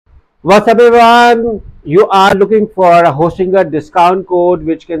What's up, everyone? You are looking for a Hostinger discount code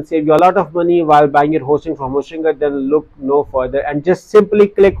which can save you a lot of money while buying your hosting from Hostinger. Then look no further and just simply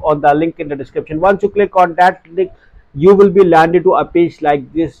click on the link in the description. Once you click on that link, you will be landed to a page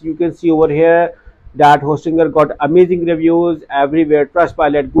like this. You can see over here that Hostinger got amazing reviews everywhere.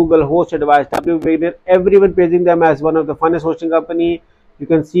 Trustpilot, Google, Host Advice, WWW, everyone praising them as one of the funnest hosting company. You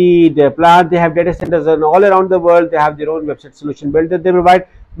can see their plans. They have data centers all around the world. They have their own website solution builder. They provide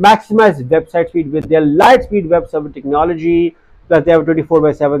maximized website speed with their light speed web server technology. Plus, they have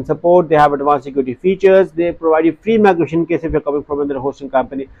 24/7 support. They have advanced security features. They provide you free migration in case if you're coming from another hosting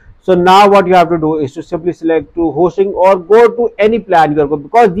company. So now what you have to do is to simply select to hosting or go to any plan you are going,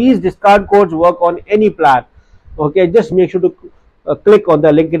 because these discount codes work on any plan. Okay, just make sure to click on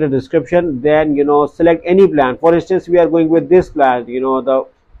the link in the description, then select any plan. For instance, we are going with this plan, the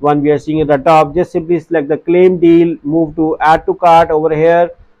one we are seeing at the top. Just simply select the claim deal, move to add to cart over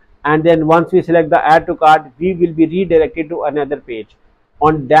here, and then once we select the add to cart, we will be redirected to another page.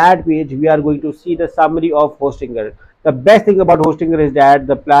 On that page we are going to see the summary of Hostinger. The best thing about Hostinger is that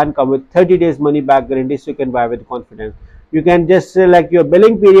the plan comes with 30 days money back guarantee, so you can buy with confidence. You can just select your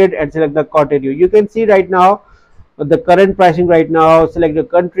billing period and select the continue. You can see right now the current pricing right now. Select your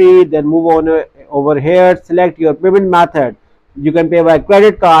country, then move on over here, select your payment method. You can pay by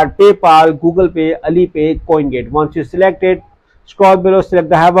credit card, PayPal, Google Pay, Alipay, CoinGate. Once you select it, scroll below, select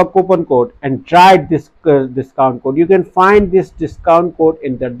the have a coupon code and try this discount code. You can find this discount code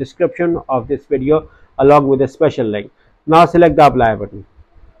in the description of this video along with a special link. Now select the apply button.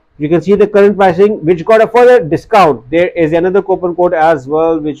 You can see the current pricing which got a further discount. There is another coupon code as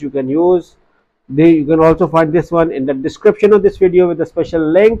well which you can use. You can also find this one in the description of this video with a special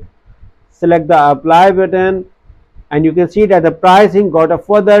link. Select the apply button and you can see that the pricing got a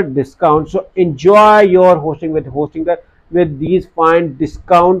further discount. So enjoy your hosting with Hostinger with these fine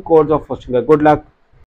discount codes of Hostinger. Good luck.